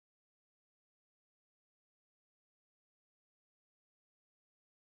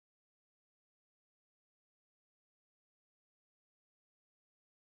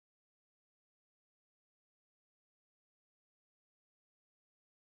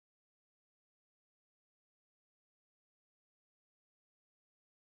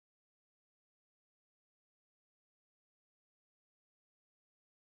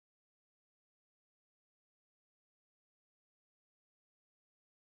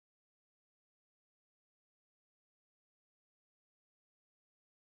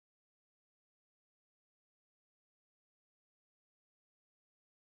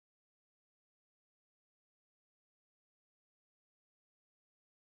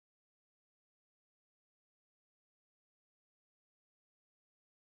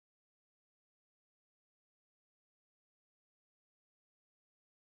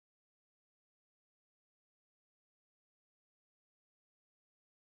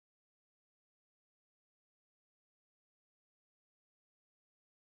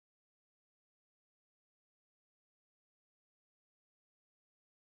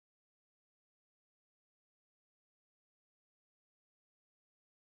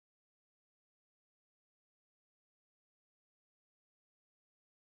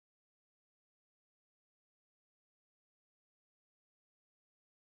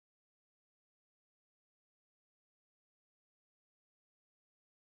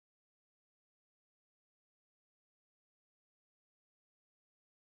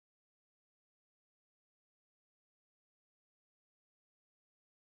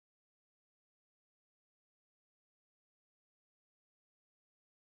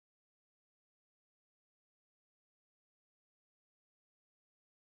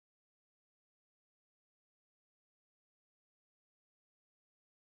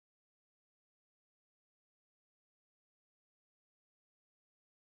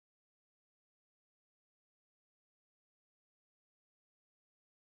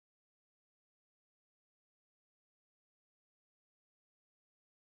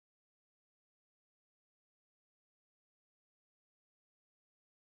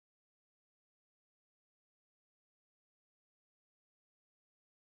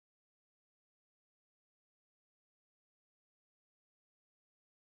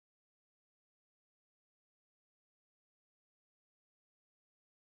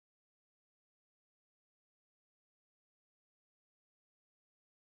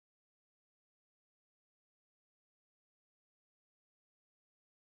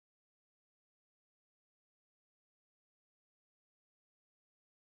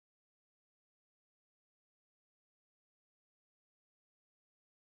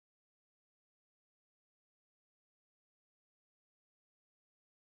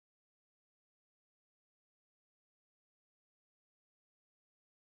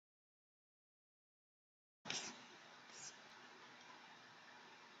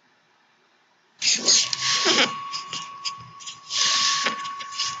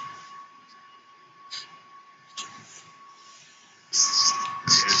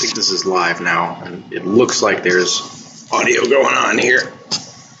think this is live now, and it looks like there's audio going on here.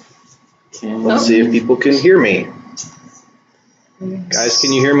 Let's see if people can hear me. Guys,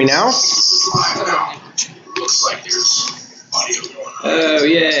 can you hear me now? This is live now. It looks like there's audio going on. Oh,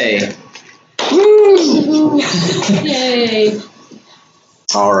 yay. Woo! Yay.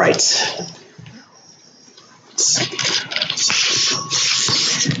 All right.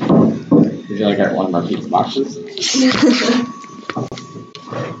 Would you like to get one more pizza boxes?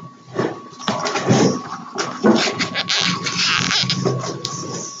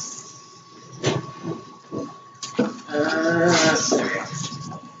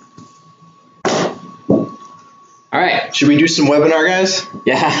 All right. Should we do some webinar, guys?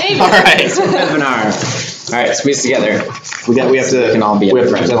 Yeah. Maybe. All right. Webinar. All right. Squeeze together. We have to. We can all be. We have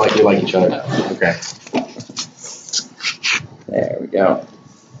to pretend like we like each other. Okay. There we go.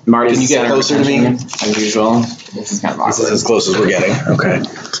 Marty, can you get closer to me? As usual. This is kind of awkward. This is as close as we're getting. Okay.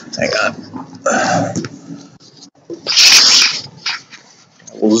 Hang on.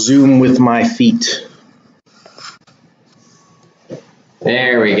 We'll zoom with my feet.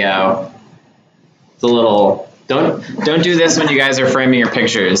 There we go. It's a little. Don't do this when you guys are framing your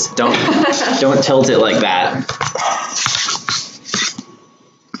pictures. Don't tilt it like that.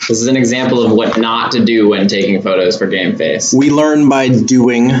 This is an example of what not to do when taking photos for Gameface. We learn by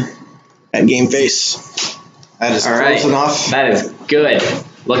doing at Gameface. That is close enough. That is good.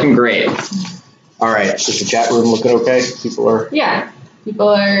 Looking great. All right. Is the chat room looking okay? People are. Yeah. People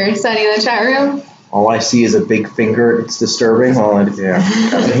are studying in the chat room. All I see is a big finger. It's disturbing. Yeah.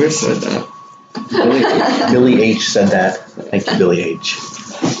 Who said that? Billy H said that. Thank you, Billy H.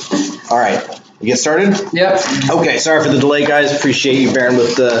 All right. We get started? Yep. Okay, sorry for the delay, guys. Appreciate you bearing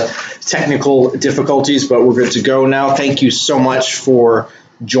with the technical difficulties, but we're good to go now. Thank you so much for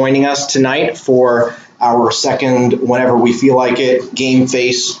joining us tonight for our second, whenever we feel like it,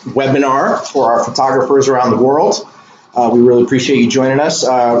 Gameface webinar for our photographers around the world. We really appreciate you joining us.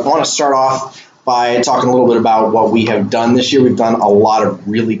 I want to start off by talking a little bit about what we have done this year. We've done a lot of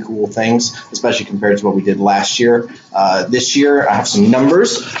really cool things, especially compared to what we did last year. This year, I have some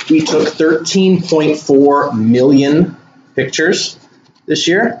numbers. We took 13.4 million pictures this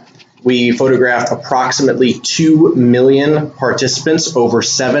year. We photographed approximately 2 million participants over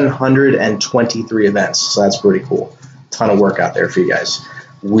 723 events. So that's pretty cool. Ton of work out there for you guys.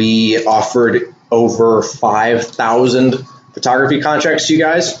 We offered over 5,000 photography contracts to you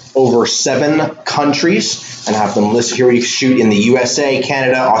guys, over 7 countries, and I have them listed here. We shoot in the USA,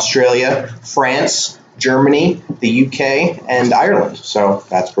 Canada, Australia, France, Germany, the UK, and Ireland. So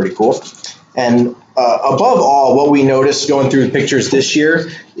that's pretty cool. And above all, what we noticed going through the pictures this year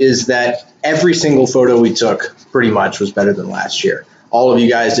is that every single photo we took pretty much was better than last year. All of you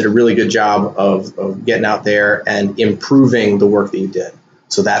guys did a really good job of getting out there and improving the work that you did.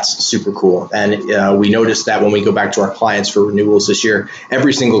 So that's super cool. And we noticed that when we go back to our clients for renewals this year,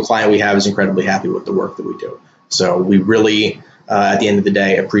 every single client we have is incredibly happy with the work that we do. So we really, at the end of the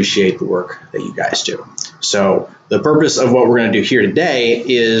day, appreciate the work that you guys do. So the purpose of what we're going to do here today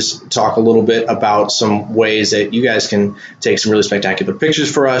is talk a little bit about some ways that you guys can take some really spectacular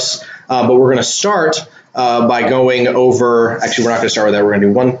pictures for us. But we're going to start by going over, actually, we're not going to start with that. We're going to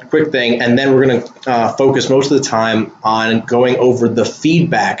do one quick thing, and then we're going to focus most of the time on going over the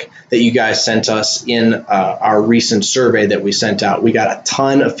feedback that you guys sent us in our recent survey that we sent out. We got a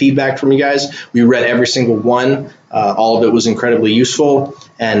ton of feedback from you guys. We read every single one. All of it was incredibly useful,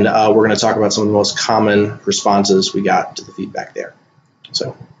 and we're going to talk about some of the most common responses we got to the feedback there.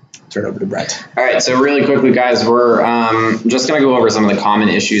 So turn it over to Brett. All right, so really quickly, guys, we're just going to go over some of the common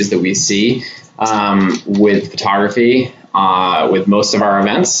issues that we see with photography with most of our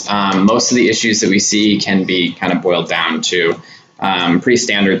events. Most of the issues that we see can be kind of boiled down to pretty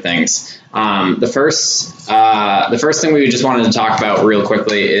standard things. The first thing we just wanted to talk about real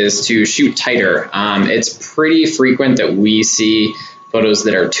quickly is to shoot tighter. It's pretty frequent that we see photos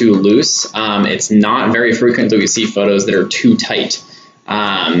that are too loose. It's not very frequent that we see photos that are too tight.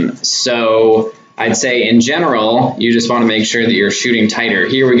 So I'd say in general, you just want to make sure that you're shooting tighter.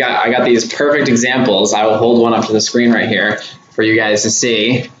 Here I got these perfect examples. I will hold one up to the screen right here for you guys to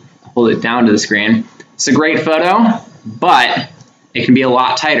see. Hold it down to the screen. It's a great photo, but it can be a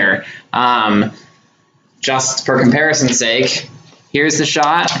lot tighter. Just for comparison's sake, here's the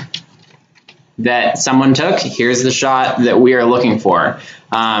shot that someone took. Here's the shot that we are looking for.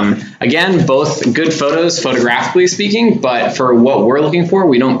 Again, both good photos photographically speaking, but for what we're looking for,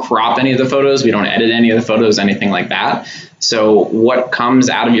 we don't crop any of the photos, we don't edit any of the photos, anything like that. So what comes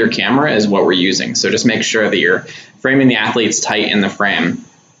out of your camera is what we're using. So just make sure that you're framing the athletes tight in the frame.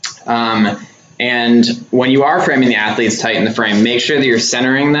 And when you are framing the athletes tight in the frame, make sure that you're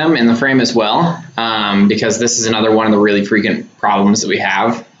centering them in the frame as well, because this is another one of the really frequent problems that we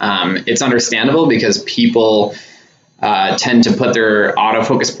have. It's understandable because people tend to put their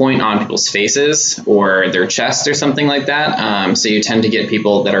autofocus point on people's faces or their chest or something like that. So you tend to get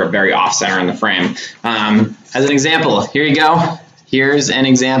people that are very off-center in the frame. As an example, here you go. Here's an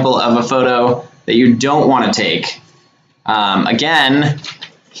example of a photo that you don't want to take. Again,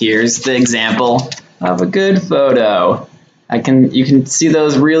 here's the example of a good photo. You can see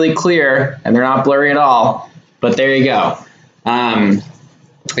those really clear, and they're not blurry at all. But there you go.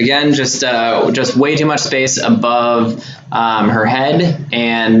 Again, just way too much space above her head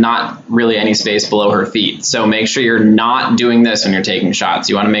and not really any space below her feet. So make sure you're not doing this when you're taking shots.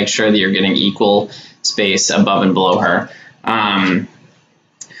 You want to make sure that you're getting equal space above and below her.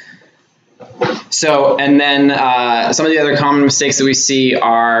 And then some of the other common mistakes that we see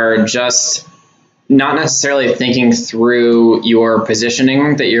are just not necessarily thinking through your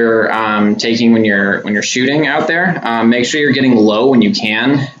positioning that you're taking when you're shooting out there. Make sure you're getting low when you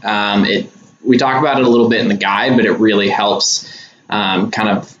can. We talk about it a little bit in the guide, but it really helps kind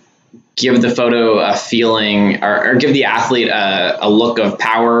of give the photo a feeling or give the athlete a look of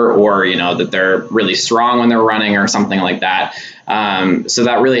power, or that they're really strong when they're running or something like that. So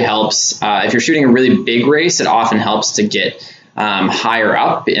that really helps. If you're shooting a really big race, it often helps to get higher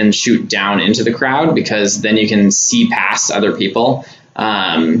up and shoot down into the crowd, because then you can see past other people.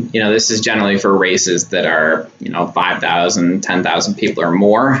 This is generally for races that are 5,000, 10,000 people or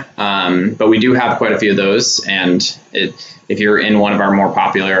more, but we do have quite a few of those, and if you're in one of our more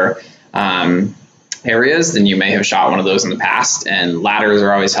popular areas, then you may have shot one of those in the past, and ladders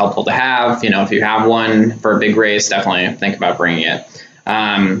are always helpful to have. If you have one for a big race, definitely think about bringing it.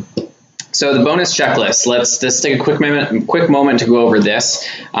 So the bonus checklist, let's just take a quick moment to go over this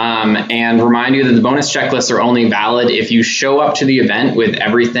and remind you that the bonus checklists are only valid if you show up to the event with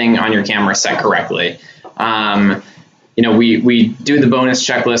everything on your camera set correctly. We do the bonus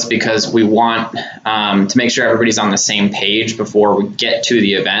checklist because we want to make sure everybody's on the same page before we get to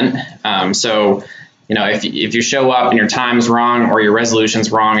the event. If you show up and your time's wrong or your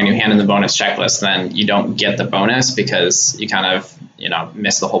resolution's wrong and you hand in the bonus checklist, then you don't get the bonus because you kind of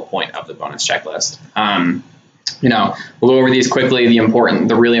miss the whole point of the bonus checklist. We'll go over these quickly.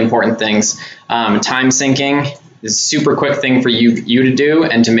 The really important things. Time syncing is a super quick thing for you to do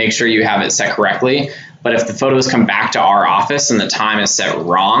and to make sure you have it set correctly. But if the photos come back to our office and the time is set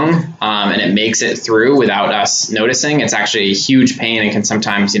wrong and it makes it through without us noticing, it's actually a huge pain and can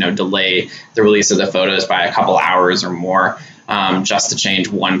sometimes delay the release of the photos by a couple hours or more just to change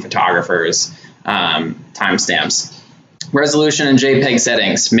one photographer's timestamps. Resolution and JPEG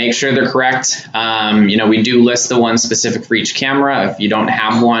settings, make sure they're correct. We do list the one specific for each camera. If you don't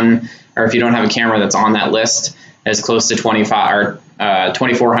have one, or if you don't have a camera that's on that list, as close to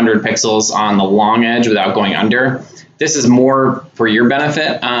 2400 pixels on the long edge without going under. This is more for your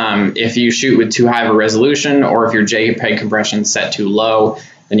benefit. If you shoot with too high of a resolution, or if your JPEG compression is set too low,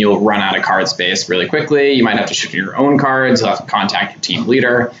 then you'll run out of card space really quickly. You might have to shoot your own cards. You'll have to contact your team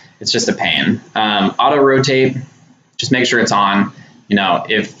leader. It's just a pain. Auto rotate, just make sure it's on.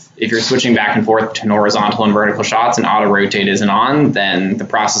 If you're switching back and forth between horizontal and vertical shots and auto rotate isn't on, then the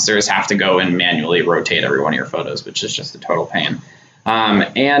processors have to go and manually rotate every one of your photos, which is just a total pain.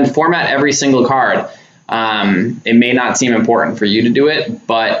 And format every single card. It may not seem important for you to do it,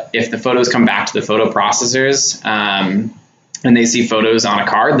 but if the photos come back to the photo processors and they see photos on a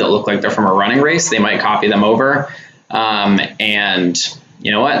card that look like they're from a running race, they might copy them over. And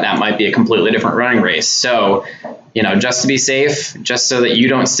you know what? That might be a completely different running race. So, just to be safe, just so that you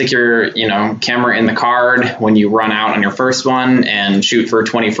don't stick your, camera in the card when you run out on your first one and shoot for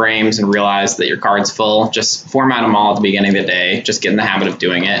 20 frames and realize that your card's full, just format them all at the beginning of the day. Just get in the habit of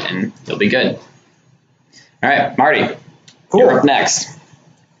doing it and you'll be good. All right, Marty, cool. You're up next.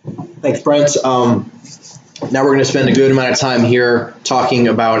 Thanks, Brent. Now we're going to spend a good amount of time here talking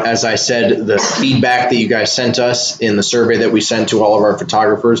about, as I said, the feedback that you guys sent us in the survey that we sent to all of our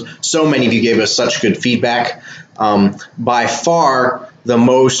photographers. So many of you gave us such good feedback. By far, the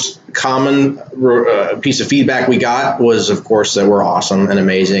most common piece of feedback we got was, of course, that we're awesome and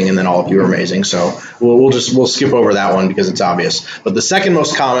amazing, and then all of you are amazing. So we'll skip over that one because it's obvious. But the second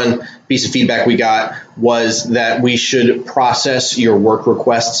most common piece of feedback we got was that we should process your work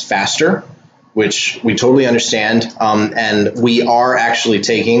requests faster, which we totally understand. And we are actually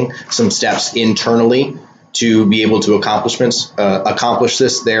taking some steps internally to be able to accomplish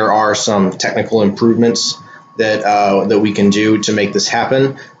this. There are some technical improvements that we can do to make this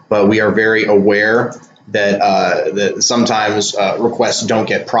happen, but we are very aware that sometimes requests don't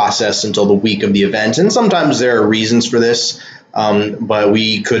get processed until the week of the event, and sometimes there are reasons for this, but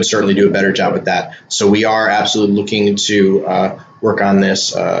we could certainly do a better job with that. So we are absolutely looking to work on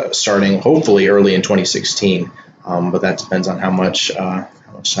this starting hopefully early in 2016, but that depends on how much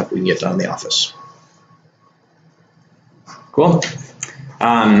stuff we can get done in the office. Cool.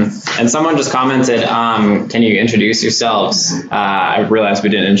 And someone just commented, can you introduce yourselves? I realized we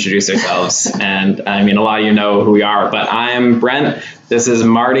didn't introduce ourselves, and I mean, a lot of you know who we are, but I'm Brent, this is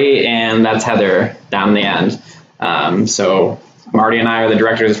Marty, and that's Heather down the end. So Marty and I are the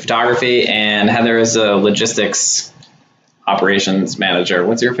directors of photography, and Heather is a logistics operations manager.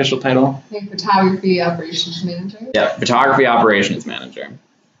 What's your official title? Photography operations manager. Yeah, photography operations manager.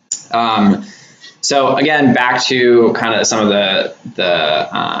 So again, back to kind of some of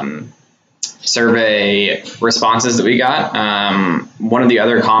the survey responses that we got. One of the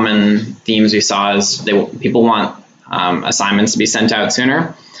other common themes we saw is people want assignments to be sent out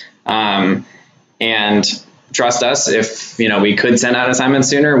sooner. And trust us, if we could send out assignments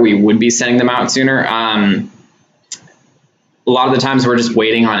sooner, we would be sending them out sooner. A lot of the times we're just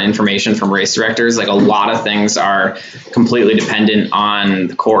waiting on information from race directors. Like, a lot of things are completely dependent on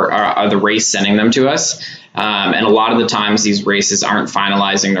the race sending them to us. And a lot of the times these races aren't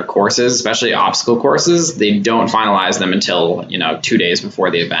finalizing their courses, especially obstacle courses. They don't finalize them until 2 days before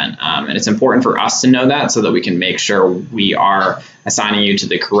the event. And it's important for us to know that so that we can make sure we are assigning you to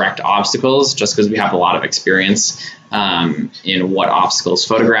the correct obstacles, just because we have a lot of experience in what obstacles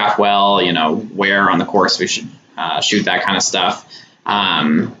photograph well, where on the course we should shoot that kind of stuff.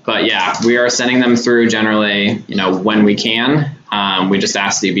 But yeah, we are sending them through generally, when we can. We just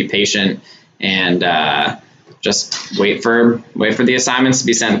ask that you be patient and just wait for the assignments to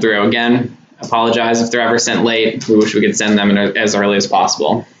be sent through. Again, apologize if they're ever sent late. We wish we could send them as early as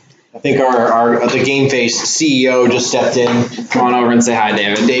possible. I think the Gameface CEO just stepped in. Come on over and say hi,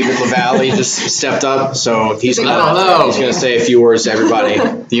 David. David LaValle just stepped up, so he's going to say a few words to everybody.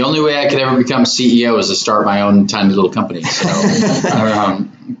 The only way I could ever become CEO is to start my own tiny little company. So,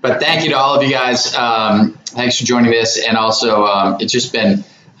 but thank you to all of you guys. Thanks for joining this, and also it's just been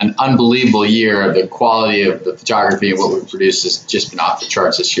an unbelievable year. The quality of the photography and what we've produced has just been off the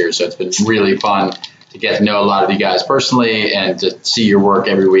charts this year. So it's been really fun to get to know a lot of you guys personally and to see your work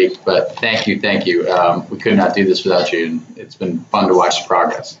every week. But thank you. We could not do this without you, and it's been fun to watch the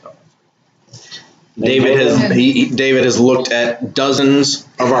progress. So. David has looked at dozens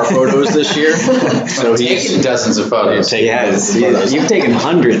of our photos this year. So he's taken dozens of photos. You've taken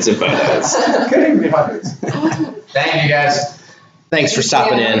hundreds of photos. Couldn't even be hundreds. Thank you, guys. Thanks for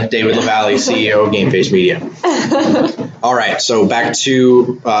stopping in, David LaValle, CEO of Gameface Media. All right, so back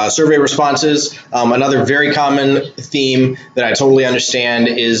to survey responses. Another very common theme that I totally understand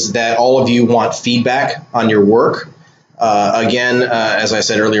is that all of you want feedback on your work. Again, as I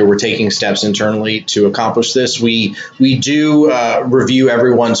said earlier, we're taking steps internally to accomplish this. We do review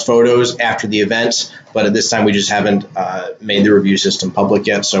everyone's photos after the event, but at this time we just haven't made the review system public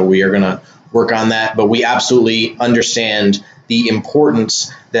yet, so we are going to work on that. But we absolutely understand the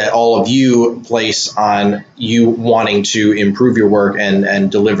importance that all of you place on you wanting to improve your work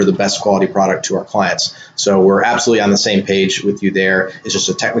and deliver the best quality product to our clients. So we're absolutely on the same page with you there. It's just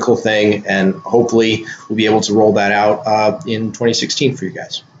a technical thing, and hopefully we'll be able to roll that out in 2016 for you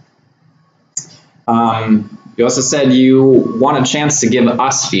guys. You also said you want a chance to give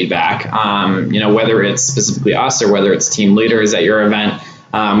us feedback, whether it's specifically us or whether it's team leaders at your event.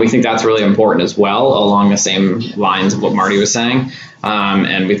 We think that's really important as well, along the same lines of what Marty was saying.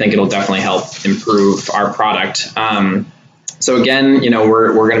 And we think it'll definitely help improve our product. So again,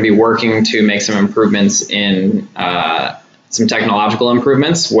 we're going to be working to make some improvements in some technological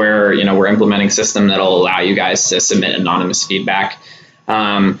improvements where, we're implementing a system that'll allow you guys to submit anonymous feedback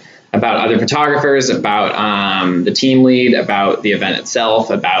about other photographers, about the team lead, about the event itself,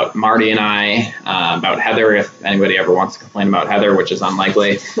 about Marty and I, about Heather, if anybody ever wants to complain about Heather, which is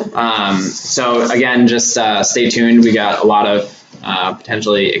unlikely. So again, just stay tuned. We got a lot of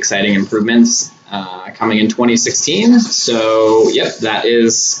potentially exciting improvements coming in 2016. So yep, that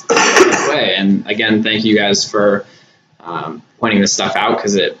is the way. And again, thank you guys for pointing this stuff out,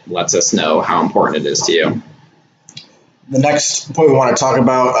 because it lets us know how important it is to you. The next point we want to talk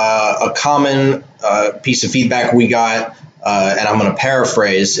about, a common piece of feedback we got, and I'm going to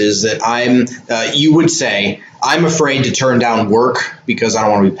paraphrase, is that you would say, I'm afraid to turn down work because I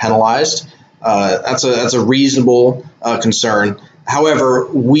don't want to be penalized. That's a reasonable concern. However,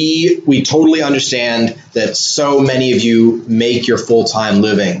 we totally understand that so many of you make your full-time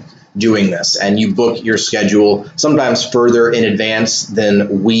living doing this and you book your schedule sometimes further in advance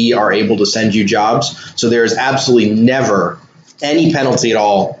than we are able to send you jobs. So there's absolutely never any penalty at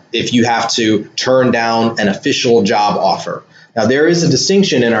all if you have to turn down an official job offer. Now, there is a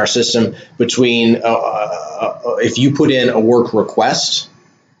distinction in our system between if you put in a work request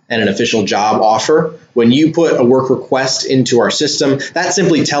and an official job offer. When you put a work request into our system, that's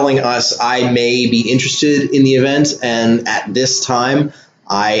simply telling us I may be interested in the event, and at this time,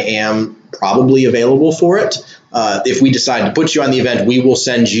 I am probably available for it. If we decide to put you on the event, we will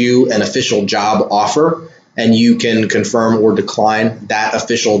send you an official job offer, and you can confirm or decline that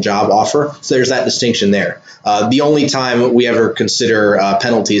official job offer. So there's that distinction there. The only time we ever consider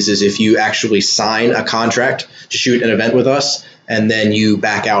penalties is if you actually sign a contract to shoot an event with us, and then you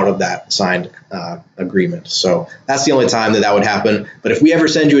back out of that signed agreement. So that's the only time that would happen. But if we ever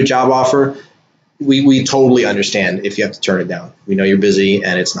send you a job offer, we totally understand if you have to turn it down. We know you're busy,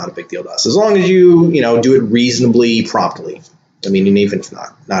 and it's not a big deal to us. As long as you do it reasonably promptly. I mean, even if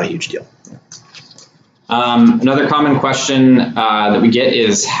not a huge deal. Another common question that we get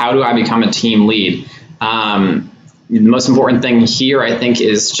is, how do I become a team lead? The most important thing here, I think,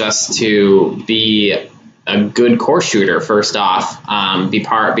 is just to be a good course shooter. First off, be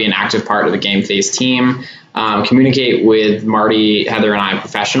an active part of the Gameface team. Communicate with Marty, Heather, and I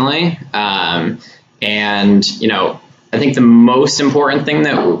professionally. I think the most important thing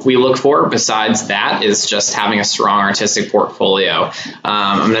that we look for besides that is just having a strong artistic portfolio.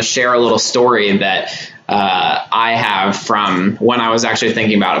 I'm going to share a little story that I have from when I was actually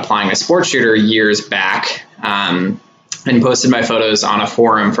thinking about applying to sports shooter years back, and posted my photos on a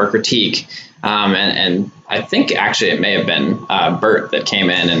forum for critique. And I think actually it may have been Bert that came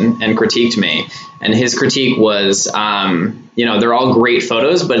in and critiqued me. And his critique was, they're all great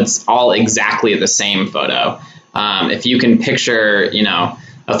photos, but it's all exactly the same photo. If you can picture,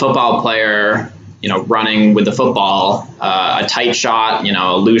 a football player, running with the football, a tight shot,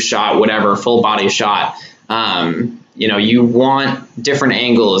 a loose shot, whatever, full body shot, you want different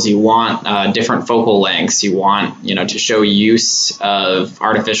angles, you want different focal lengths, you want, to show use of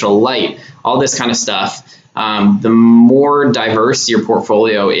artificial light, all this kind of stuff. The more diverse your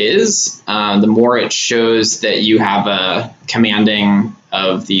portfolio is, the more it shows that you have a commanding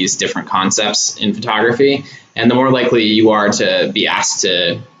of these different concepts in photography, and the more likely you are to be asked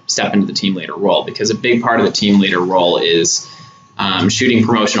to step into the team leader role, because a big part of the team leader role is shooting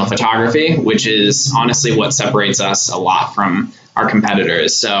promotional photography, which is honestly what separates us a lot from our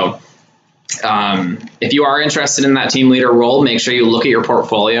competitors. So if you are interested in that team leader role, make sure you look at your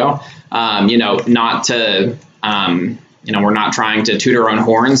portfolio. Not to, we're not trying to toot our own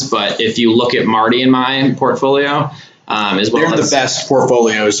horns, but if you look at Marty and my portfolio, as well, they're the best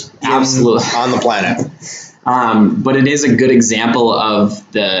portfolios absolutely on the planet. But it is a good example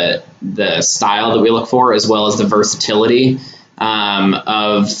of the style that we look for, as well as the versatility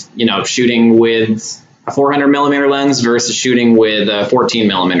of shooting with a 400 millimeter lens versus shooting with a 14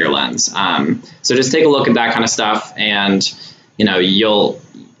 millimeter lens. So just take a look at that kind of stuff, and you'll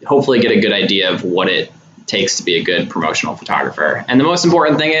hopefully get a good idea of what it takes to be a good promotional photographer. And the most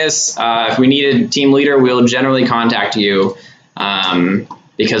important thing is, if we need a team leader, we'll generally contact you,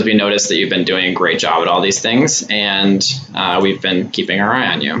 because we noticed that you've been doing a great job at all these things, and we've been keeping our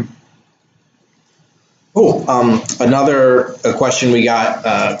eye on you. Cool. Another question we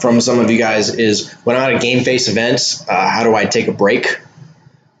got from some of you guys is, when I'm at a Gameface event, how do I take a break?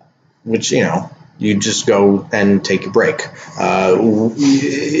 Which, you just go and take a break.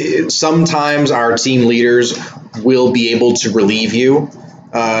 Sometimes our team leaders will be able to relieve you,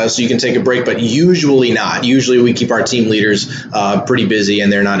 so you can take a break, but usually not. Usually we keep our team leaders pretty busy,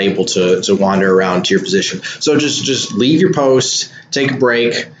 and they're not able to wander around to your position. So just leave your post, take a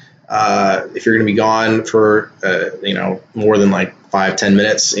break. If you're going to be gone for more than like 5-10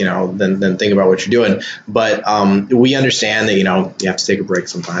 minutes, then think about what you're doing. But we understand that you have to take a break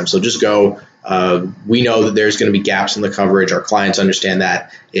sometimes. So just go. We know that there's going to be gaps in the coverage. Our clients understand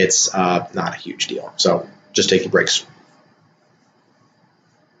that. It's not a huge deal. So just take your breaks.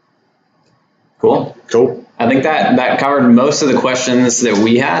 Cool. I think that covered most of the questions that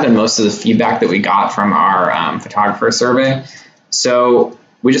we had and most of the feedback that we got from our photographer survey. So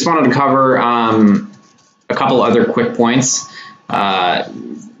we just wanted to cover a couple other quick points.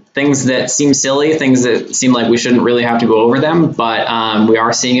 Things that seem silly, things that seem like we shouldn't really have to go over them, but we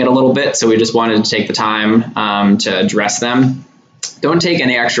are seeing it a little bit, so we just wanted to take the time to address them. Don't take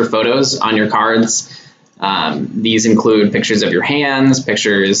any extra photos on your cards. These include pictures of your hands,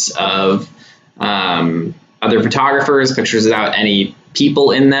 pictures of other photographers, pictures without any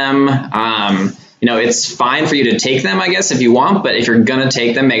people in them. it's fine for you to take them, I guess, if you want, but if you're going to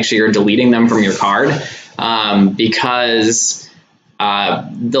take them, make sure you're deleting them from your card, because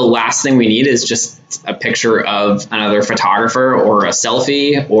the last thing we need is just a picture of another photographer or a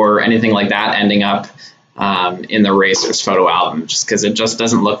selfie or anything like that ending up in the racer's photo album, just because it just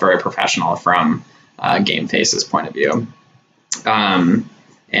doesn't look very professional from Gameface's point of view.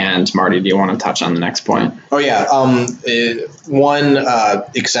 And Marty, do you want to touch on the next point? Oh yeah, one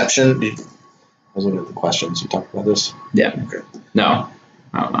exception. I was looking at the questions. You talked about this. Yeah. Okay. No,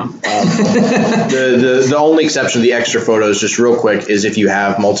 I don't know. The only exception to the extra photos, just real quick, is if you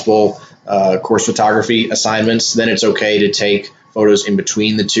have multiple course photography assignments, then it's okay to take photos in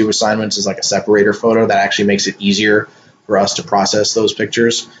between the two assignments as like a separator photo. That actually makes it easier for us to process those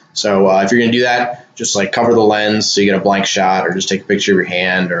pictures. So if you're going to do that, just like cover the lens so you get a blank shot, or just take a picture of your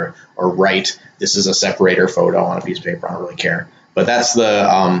hand, or write, this is a separator photo on a piece of paper. I don't really care. But that's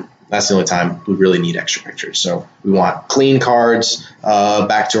the only time we really need extra pictures. So we want clean cards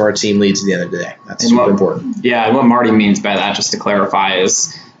back to our team leads at the end of the day. That's super important. Yeah, and what Marty means by that, just to clarify,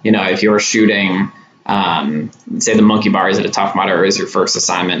 is, if you're shooting, say the monkey bars at a Tough Mudder is your first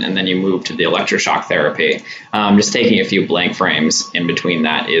assignment, and then you move to the electroshock therapy, just taking a few blank frames in between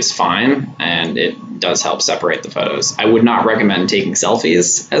that is fine, and it does help separate the photos. I would not recommend taking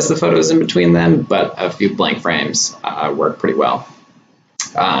selfies as the photos in between them, but a few blank frames work pretty well.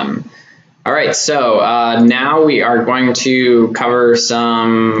 All right, so now we are going to cover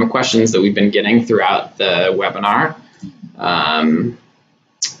some questions that we've been getting throughout the webinar.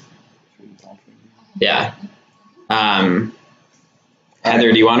 Yeah.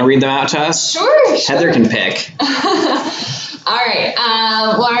 Heather, do you want to read them out to us? Sure. Heather can pick. All right.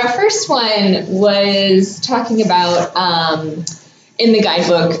 Well, our first one was talking about in the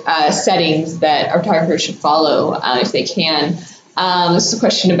guidebook settings that our photographers should follow if they can. This is a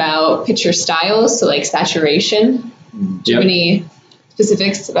question about picture styles, so like saturation. Do you have any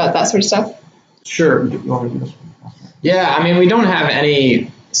specifics about that sort of stuff? Sure. You want to do this one? Yeah, I mean, we don't have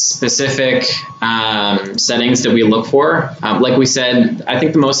any specific settings that we look for. Like we said, I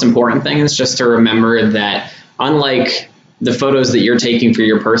think the most important thing is just to remember that unlike the photos that you're taking for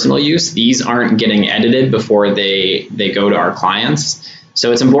your personal use, these aren't getting edited before they go to our clients.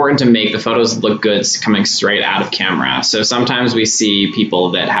 So it's important to make the photos look good coming straight out of camera. So sometimes we see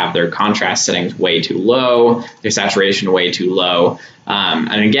people that have their contrast settings way too low, their saturation way too low.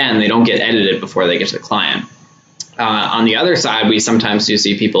 And again, they don't get edited before they get to the client. On the other side, we sometimes do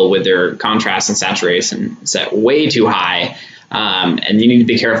see people with their contrast and saturation set way too high, and you need to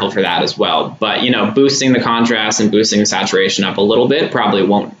be careful for that as well. But boosting the contrast and boosting the saturation up a little bit probably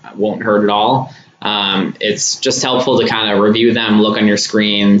won't hurt at all. It's just helpful to kind of review them, look on your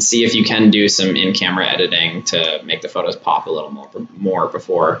screen, see if you can do some in-camera editing to make the photos pop a little more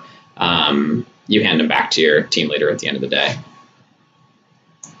before you hand them back to your team leader at the end of the day.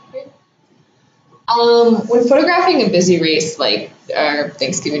 When photographing a busy race like our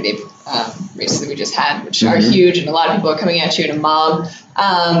Thanksgiving Day races that we just had, which are huge and a lot of people are coming at you in a mob,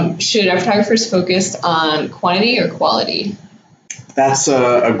 should our photographers focus on quantity or quality? That's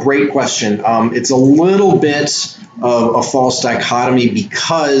a great question. It's a little bit of a false dichotomy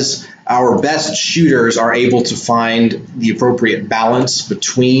because our best shooters are able to find the appropriate balance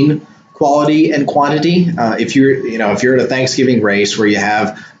between quality and quantity. If you're at a Thanksgiving race where you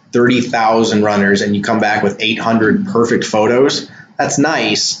have 30,000 runners and you come back with 800 perfect photos, that's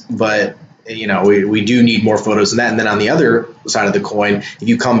nice, but we do need more photos than that. And then on the other side of the coin, if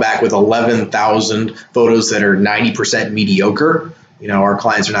you come back with 11,000 photos that are 90% mediocre, our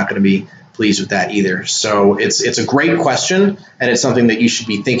clients are not going to be pleased with that either. So it's a great question, and it's something that you should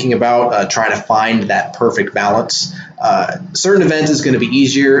be thinking about, trying to find that perfect balance. Certain events is going to be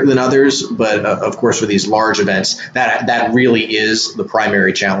easier than others, but of course for these large events, that really is the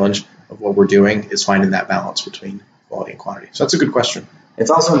primary challenge of what we're doing, is finding that balance between quality and quantity. So that's a good question. It's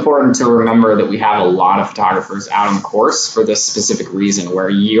also important to remember that we have a lot of photographers out on the course for this specific reason, where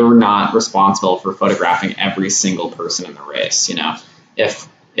you're not responsible for photographing every single person in the race.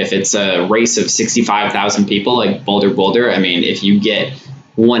 If it's a race of 65,000 people like Boulder, I mean, if you get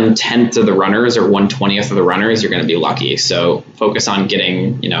 1/10 of the runners or 1/20th of the runners, you're going to be lucky. So focus on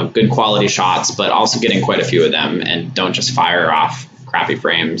getting, good quality shots, but also getting quite a few of them, and don't just fire off crappy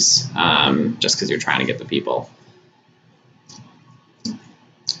frames just because you're trying to get the people.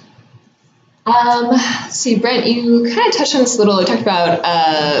 See, Brent, you kind of touched on this a little. You talked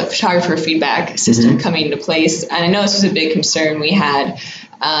about photographer feedback system coming into place, and I know this was a big concern we had.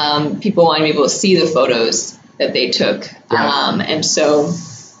 People wanting to be able to see the photos that they took, and so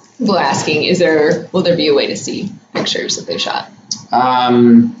people are asking, will there be a way to see pictures that they shot?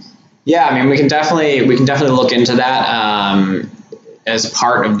 Yeah, I mean, we can definitely look into that as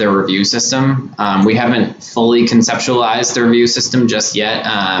part of the review system. We haven't fully conceptualized the review system just yet,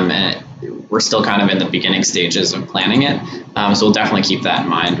 and we're still kind of in the beginning stages of planning it. So we'll definitely keep that in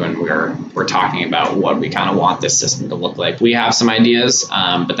mind when we're talking about what we kind of want this system to look like. We have some ideas,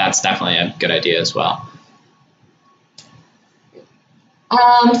 but that's definitely a good idea as well.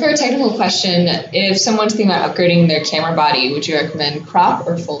 For a technical question, if someone's thinking about upgrading their camera body, would you recommend crop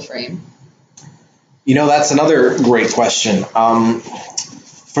or full frame? You know, that's another great question.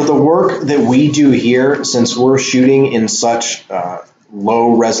 For the work that we do here, since we're shooting in such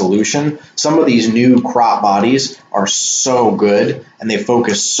low resolution, some of these new crop bodies are so good and they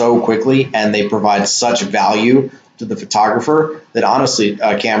focus so quickly and they provide such value to the photographer that honestly,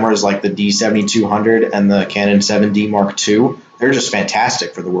 cameras like the D7200 and the Canon 7D Mark II, they're just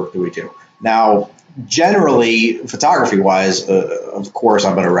fantastic for the work that we do. Now, generally, photography-wise, of course,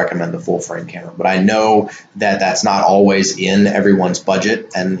 I'm going to recommend the full-frame camera, but I know that that's not always in everyone's budget,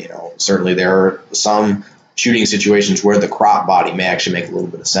 and certainly there are some shooting situations where the crop body may actually make a little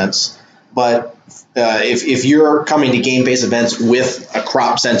bit of sense. But if you're coming to Gameface events with a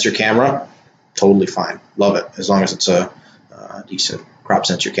crop sensor camera, totally fine. Love it, as long as it's a decent crop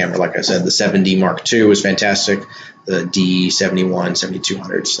sensor camera. Like I said, the 7D Mark II is fantastic. The D71,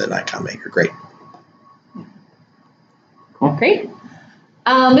 7200s that Nikon make are great. Cool. Great.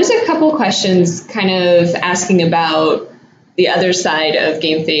 There's a couple questions kind of asking about the other side of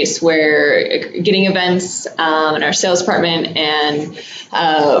Gameface, where getting events in our sales department and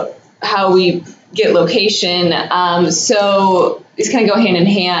how we get location. So these kind of go hand in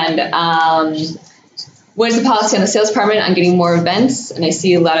hand. What is the policy on the sales department on getting more events? And I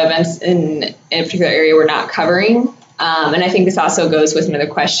see a lot of events in a particular area we're not covering. And I think this also goes with another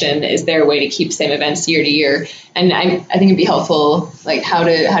question: is there a way to keep the same events year to year? And I think it'd be helpful, like how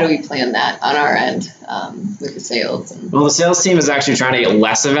do we plan that on our end with the sales? Well, the sales team is actually trying to get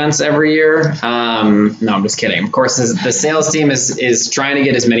less events every year. No, I'm just kidding. Of course, the sales team is trying to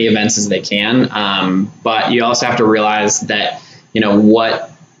get as many events as they can. But you also have to realize that what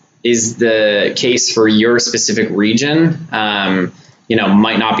is the case for your specific region.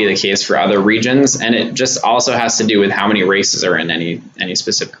 Might not be the case for other regions, and it just also has to do with how many races are in any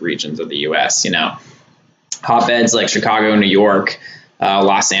specific regions of the U.S. Hotbeds like Chicago, New York,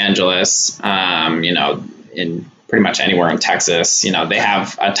 Los Angeles, in pretty much anywhere in Texas, they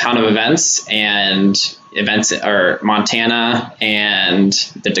have a ton of events, and events are Montana and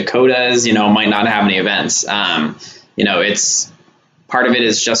the Dakotas, might not have any events. It's part of it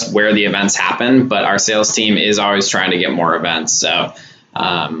is just where the events happen, but our sales team is always trying to get more events. So,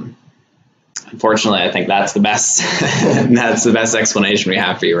 unfortunately, I think that's the best. That's the best explanation we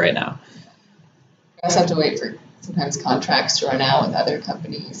have for you right now. You also have to wait for sometimes contracts to run out with other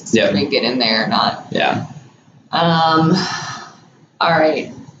companies, so if we get in there or not. Yeah. All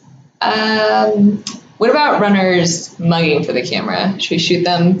right. What about runners mugging for the camera? Should we shoot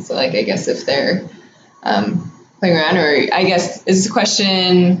them? So, I guess if they're playing around, or I guess is this a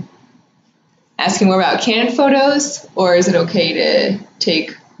question asking more about candid photos, or is it okay to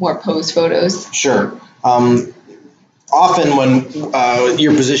take more pose photos? Sure. Often when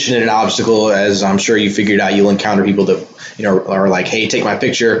you're positioned in an obstacle, as I'm sure you figured out, you'll encounter people that are like, hey, take my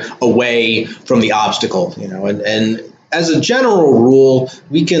picture away from the obstacle, and as a general rule,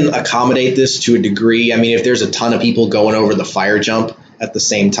 we can accommodate this to a degree. I mean, if there's a ton of people going over the fire jump at the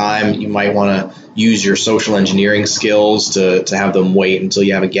same time, you might want to use your social engineering skills to have them wait until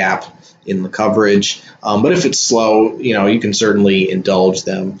you have a gap in the coverage. But if it's slow, you can certainly indulge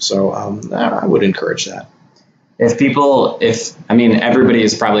them. So I would encourage that. Everybody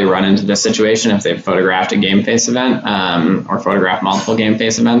has probably run into this situation if they've photographed a Gameface event or photographed multiple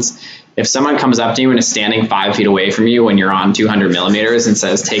Gameface events. If someone comes up to you and is standing 5 feet away from you when you're on 200 millimeters and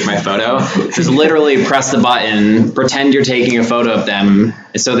says, take my photo, just literally press the button, pretend you're taking a photo of them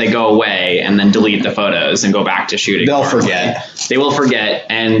so they go away, and then delete the photos and go back to shooting. They'll forget. They will forget.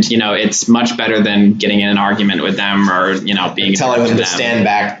 And, it's much better than getting in an argument with them or, being telling them to stand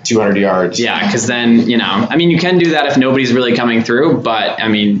back 200 yards. Yeah, because then, you can do that if nobody's really coming through, but,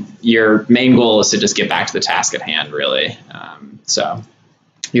 your main goal is to just get back to the task at hand, really. So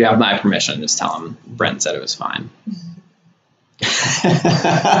you have my permission. Just tell them Brent said it was fine.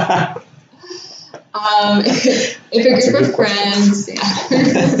 If a group of friends,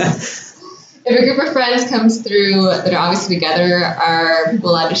 if a group of friends comes through that are obviously together, are people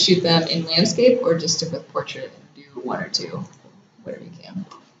allowed to shoot them in landscape or just stick with portrait and do one or two, whatever you can?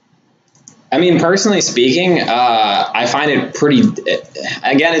 I mean, personally speaking, I find it pretty,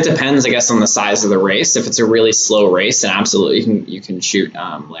 again, it depends, I guess, on the size of the race. If it's a really slow race, then absolutely you can shoot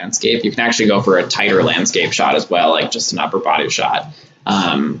landscape. You can actually go for a tighter landscape shot as well, like just an upper body shot.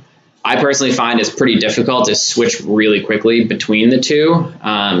 I personally find it's pretty difficult to switch really quickly between the two.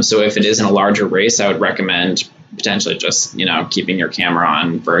 So if it is in a larger race, I would recommend potentially just, keeping your camera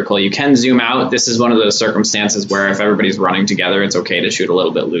on vertical. You can zoom out. This is one of those circumstances where if everybody's running together, it's okay to shoot a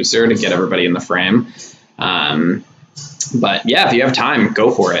little bit looser to get everybody in the frame. But yeah, if you have time, go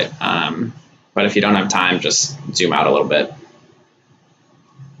for it. But if you don't have time, just zoom out a little bit.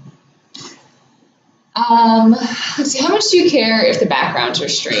 Let's see, how much do you care if the backgrounds are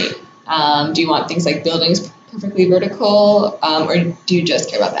straight? Do you want things like buildings perfectly vertical, or do you just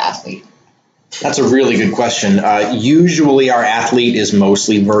care about the athlete? That's a really good question. Usually our athlete is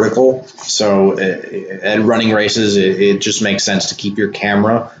mostly vertical. So at running races, it just makes sense to keep your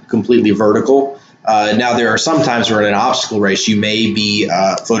camera completely vertical. Now, there are some times where in an obstacle race, you may be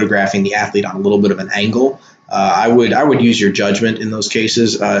photographing the athlete on a little bit of an angle. I would use your judgment in those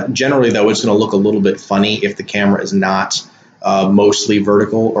cases. Generally, though, it's going to look a little bit funny if the camera is not mostly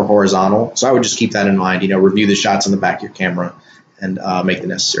vertical or horizontal. So I would just keep that in mind. Review the shots on the back of your camera and make the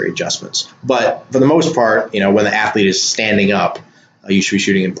necessary adjustments. But for the most part, when the athlete is standing up, you should be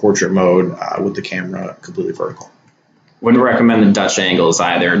shooting in portrait mode with the camera completely vertical. Wouldn't recommend the Dutch angles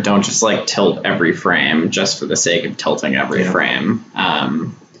either. Don't just tilt every frame just for the sake of tilting every frame.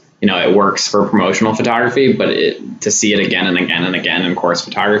 It works for promotional photography, but to see it again and again and again in course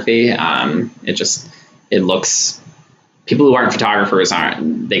photography, it looks, people who aren't photographers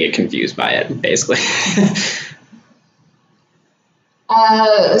they get confused by it, basically.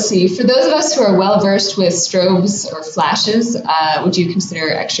 Let's see, for those of us who are well versed with strobes or flashes, would you consider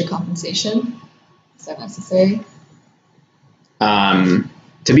extra compensation? Is that necessary?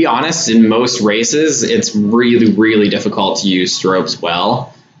 To be honest, in most races, it's really, really difficult to use strobes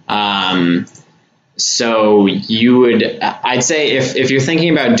well. So I'd say if you're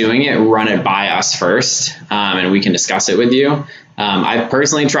thinking about doing it, run it by us first, and we can discuss it with you. I've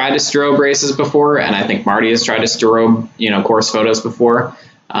personally tried to strobe races before, and I think Marty has tried to strobe, course photos before.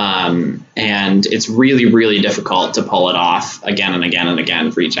 And it's really, really difficult to pull it off again and again and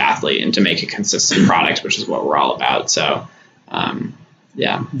again for each athlete and to make a consistent product, which is what we're all about. So,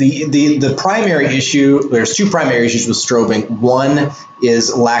 yeah. The primary issue, there's two primary issues with strobing. One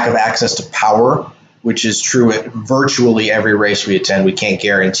is lack of access to power, which is true at virtually every race we attend. We can't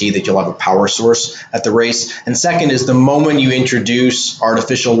guarantee that you'll have a power source at the race. And second is the moment you introduce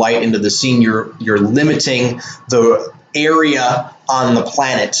artificial light into the scene, you're limiting the area on the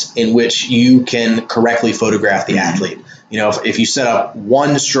planet in which you can correctly photograph the athlete. If you set up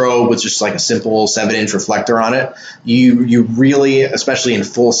one strobe with just like a simple 7-inch reflector on it, you really, especially in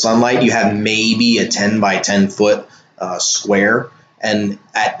full sunlight, you have maybe a 10 by 10 foot square. And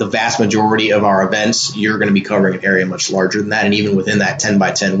at the vast majority of our events, you're going to be covering an area much larger than that. And even within that 10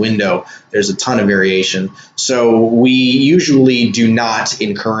 by 10 window, there's a ton of variation. So we usually do not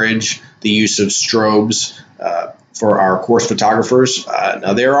encourage the use of strobes for our course photographers.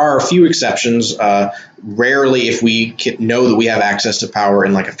 Now, there are a few exceptions. Rarely, if we know that we have access to power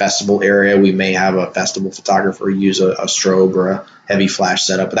in like a festival area, we may have a festival photographer use a strobe or a heavy flash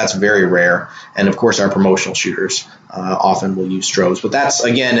setup, but that's very rare. And of course, our promotional shooters often will use strobes. But that's,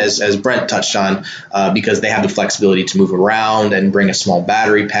 again, as Brent touched on, because they have the flexibility to move around and bring a small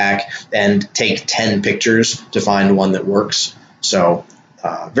battery pack and take 10 pictures to find one that works. So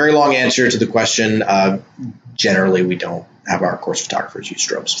very long answer to the question. Generally, we don't have our course photographers use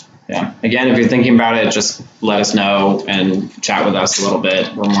strobes. Yeah. Again, if you're thinking about it, just let us know and chat with us a little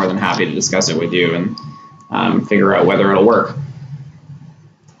bit. We're more than happy to discuss it with you and figure out whether it'll work.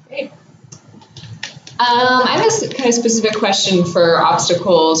 Great. I have a kind of specific question for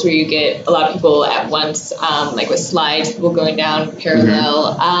obstacles where you get a lot of people at once, like with slides, people going down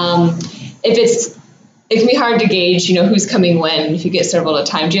parallel. Mm-hmm. It can be hard to gauge, who's coming when if you get several at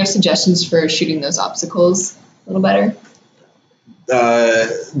a time. Do you have suggestions for shooting those obstacles a little better?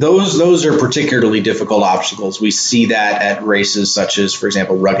 Those are particularly difficult obstacles. We see that at races such as, for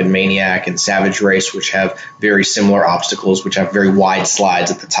example, Rugged Maniac and Savage Race, which have very similar obstacles, which have very wide slides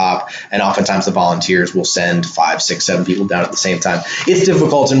at the top. And oftentimes the volunteers will send 5, 6, 7 people down at the same time. It's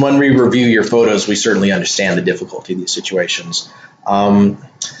difficult. And when we review your photos, we certainly understand the difficulty of these situations.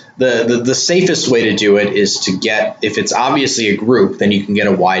 The safest way to do it is to get, if it's obviously a group, then you can get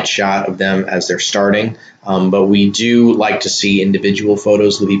a wide shot of them as they're starting. But we do like to see individual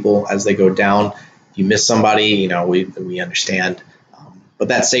photos of the people as they go down. If you miss somebody, we understand. But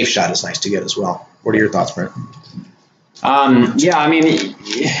that safe shot is nice to get as well. What are your thoughts, Brent? Yeah, I mean,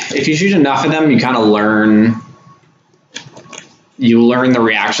 if you shoot enough of them, you kind of learn the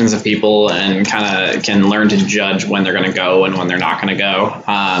reactions of people and kind of can learn to judge when they're going to go and when they're not going to go.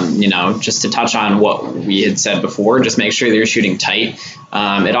 Just to touch on what we had said before, just make sure that you're shooting tight.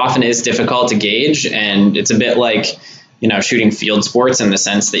 It often is difficult to gauge, and it's a bit like, shooting field sports in the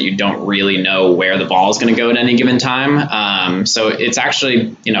sense that you don't really know where the ball is going to go at any given time. So it's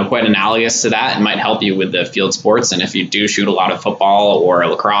actually, quite analogous to that. It might help you with the field sports. And if you do shoot a lot of football or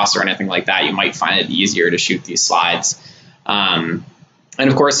lacrosse or anything like that, you might find it easier to shoot these slides. And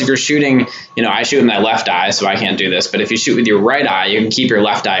of course, if you're shooting, I shoot with my left eye, so I can't do this. But if you shoot with your right eye, you can keep your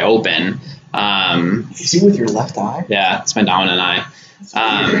left eye open. You shoot with your left eye? Yeah, it's my dominant eye.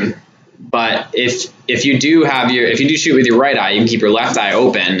 But if you do shoot with your right eye, you can keep your left eye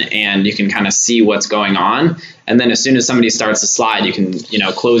open and you can kind of see what's going on. And then as soon as somebody starts to slide, you can,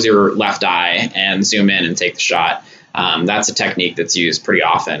 close your left eye and zoom in and take the shot. That's a technique that's used pretty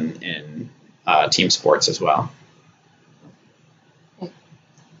often in team sports as well.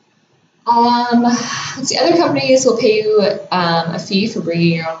 Let's see, other companies will pay you a fee for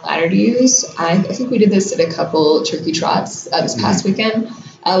bringing your own ladder to use. I think we did this at a couple turkey trots this past weekend.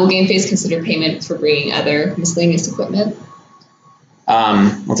 Will Gameface consider payment for bringing other miscellaneous equipment?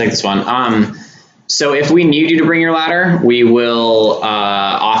 I'll take this one. So if we need you to bring your ladder, we will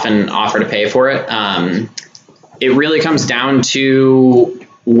often offer to pay for it. It really comes down to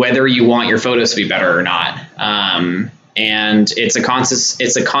whether you want your photos to be better or not. And it's a conscious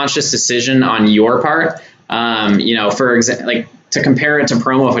decision on your part. For example, to compare it to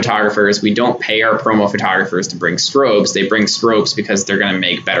promo photographers, we don't pay our promo photographers to bring strobes. They bring strobes because they're going to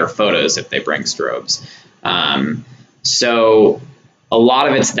make better photos if they bring strobes. So a lot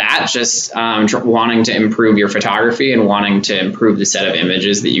of it's that, just wanting to improve your photography and wanting to improve the set of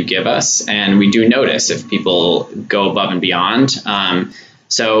images that you give us. And we do notice if people go above and beyond.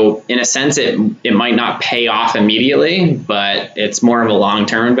 So in a sense, it might not pay off immediately, but it's more of a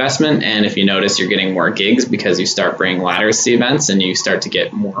long-term investment. And if you notice, you're getting more gigs because you start bringing ladders to events and you start to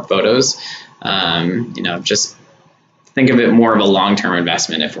get more photos. Just think of it more of a long-term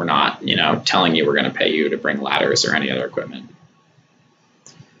investment if we're not, telling you we're going to pay you to bring ladders or any other equipment.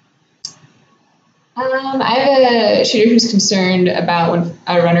 I have a shooter who's concerned about when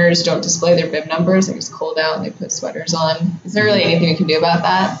our runners don't display their bib numbers. It's cold out and they put sweaters on. Is there really anything we can do about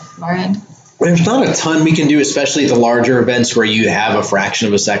that from our end? There's not a ton we can do, especially at the larger events where you have a fraction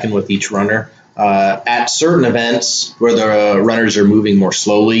of a second with each runner. At certain events where the runners are moving more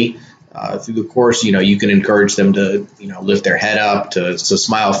slowly through the course, you can encourage them to, lift their head up, to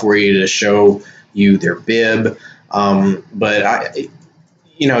smile for you, to show you their bib. But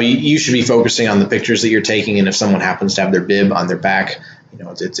you should be focusing on the pictures that you're taking, and if someone happens to have their bib on their back,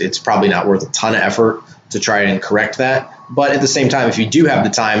 it's probably not worth a ton of effort to try and correct that. But at the same time, if you do have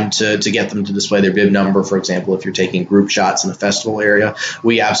the time to get them to display their bib number, for example, if you're taking group shots in a festival area,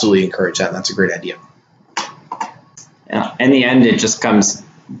 we absolutely encourage that, and that's a great idea. Yeah, in the end, it just comes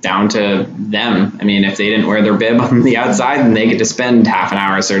down to them. I mean, if they didn't wear their bib on the outside, then they get to spend half an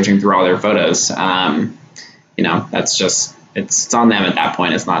hour searching through all their photos. That's just... It's on them at that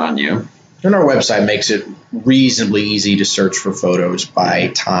point. It's not on you. And our website makes it reasonably easy to search for photos by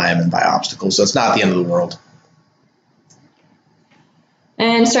time and by obstacles, so it's not the end of the world.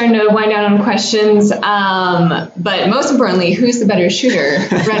 And starting to wind down on questions, but most importantly, who's the better shooter,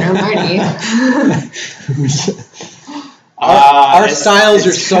 Brent or Marty? Our styles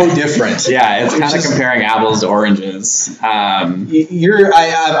are so different. Yeah, it's kind of comparing apples to oranges. I've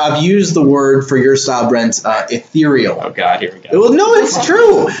used the word for your style, Brent, ethereal. Oh God, here we go. Well, no, it's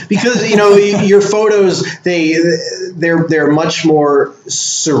true, because your photos they're much more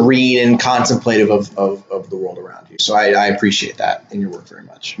serene and contemplative of the world around you. So I appreciate that in your work very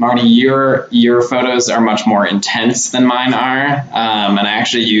much. Marty, your photos are much more intense than mine are, and I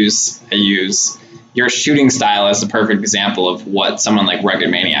actually use your shooting style is the perfect example of what someone like Rugged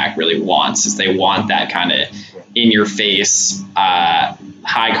Maniac really wants. Is they want that kind of in-your-face,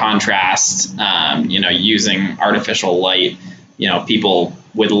 high contrast, using artificial light, people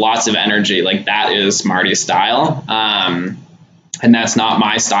with lots of energy. Like, that is Marty's style, and that's not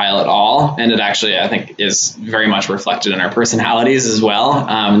my style at all. And it actually, I think, is very much reflected in our personalities as well.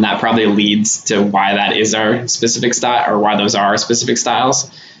 And that probably leads to why that is our specific style, or why those are our specific styles.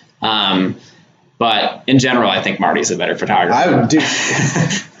 But in general, I think Marty's a better photographer.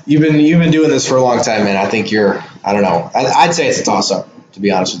 You've been doing this for a long time, man. I think I don't know. I'd say it's a toss-up, to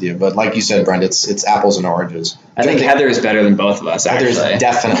be honest with you. But like you said, Brent, it's apples and oranges. I think Heather is better than both of us, actually. Heather's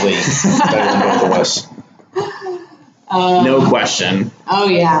definitely better than both of us. No question. Oh,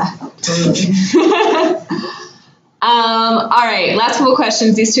 yeah. Totally. All right, last couple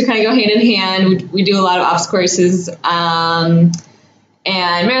questions. These two kind of go hand in hand. We do a lot of obstacle courses and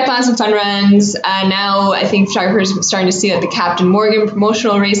marathons and fun runs. Now I think photographers are starting to see that the Captain Morgan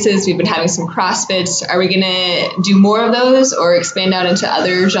promotional races. We've been having some CrossFit. Are we going to do more of those or expand out into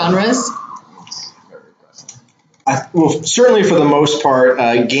other genres? Well, certainly for the most part,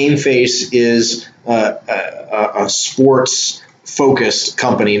 Gameface is a sports-focused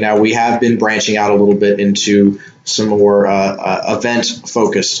company. Now, we have been branching out a little bit into some more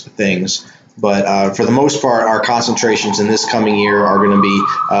event-focused things. But for the most part, our concentrations in this coming year are going to be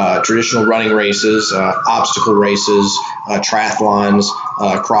traditional running races, obstacle races, triathlons,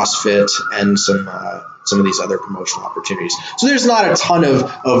 CrossFit, and some of these other promotional opportunities. So there's not a ton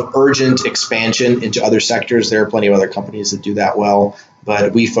of urgent expansion into other sectors. There are plenty of other companies that do that well,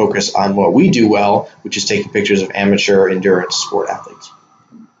 but we focus on what we do well, which is taking pictures of amateur endurance sport athletes.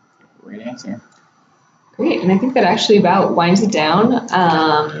 Great answer. Great, and I think that actually about winds it down.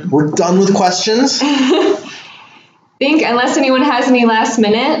 We're done with questions. Think unless anyone has any last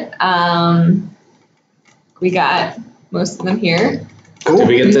minute, we got most of them here. Cool. Did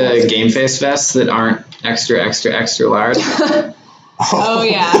we get the Gameface vests that aren't extra, extra, extra large? Oh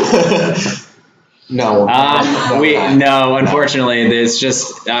yeah. No. No, unfortunately, there's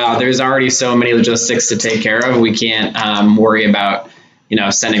just there's already so many logistics to take care of. We can't worry about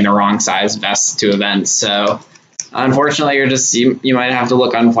sending the wrong size vests to events. So unfortunately, you might have to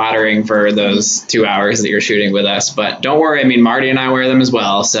look unflattering for those 2 hours that you're shooting with us. But don't worry. I mean, Marty and I wear them as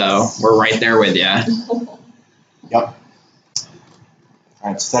well, so we're right there with you. Yep. All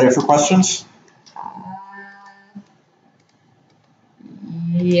right, is that it for questions?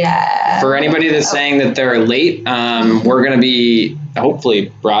 Yeah. For anybody that's saying that they're late, we're going to be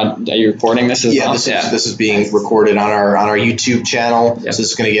hopefully, Brad, are you recording this as well? This is being recorded on our YouTube channel. Yep. So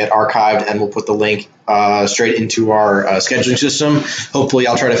this is going to get archived, and we'll put the link straight into our scheduling system. Hopefully,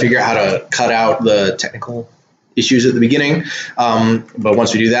 I'll try to figure out how to cut out the technical issues at the beginning. But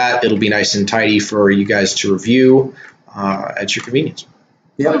once we do that, it'll be nice and tidy for you guys to review at your convenience.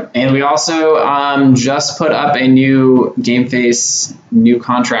 Yep. And we also just put up a new Gameface new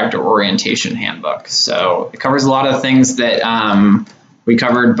contractor orientation handbook. So it covers a lot of things that we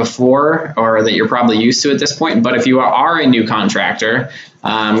covered before or that you're probably used to at this point. But if you are a new contractor,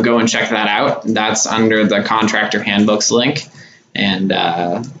 go and check that out. That's under the contractor handbooks link. And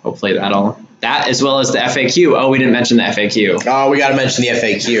hopefully that as well as the FAQ. Oh, we didn't mention the FAQ. Oh, we got to mention the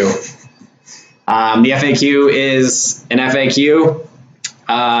FAQ. The FAQ is an FAQ.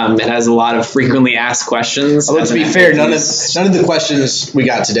 It has a lot of frequently asked questions. Well, to be fair, none of the questions we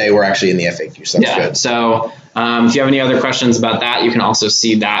got today were actually in the FAQ, so that's good. So if you have any other questions about that, you can also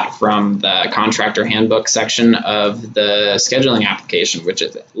see that from the contractor handbook section of the scheduling application, which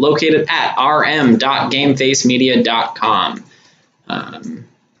is located at rm.gamefacemedia.com.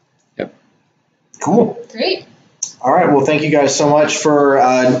 Yep. Cool. Great. All right. Well, thank you guys so much for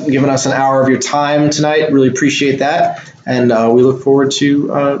giving us an hour of your time tonight. Really appreciate that. And we look forward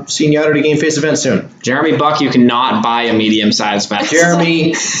to seeing you out at a Gameface event soon. Jeremy Buck, you cannot buy a medium-sized vest.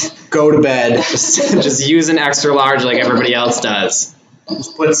 Jeremy, go to bed. Just use an extra large like everybody else does.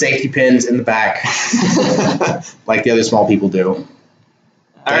 Just put safety pins in the back like the other small people do. All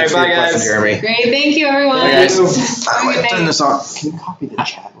right, bye, guys. Jeremy. Great. Thank you, everyone. Bye, guys. Turn this off. Can you copy the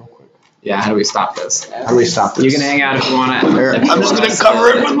chat real quick? Yeah, how do we stop this? How do we stop this? You can hang out if you want to. I'm just going to cover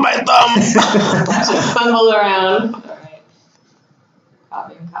it with my thumb. Just fumble around.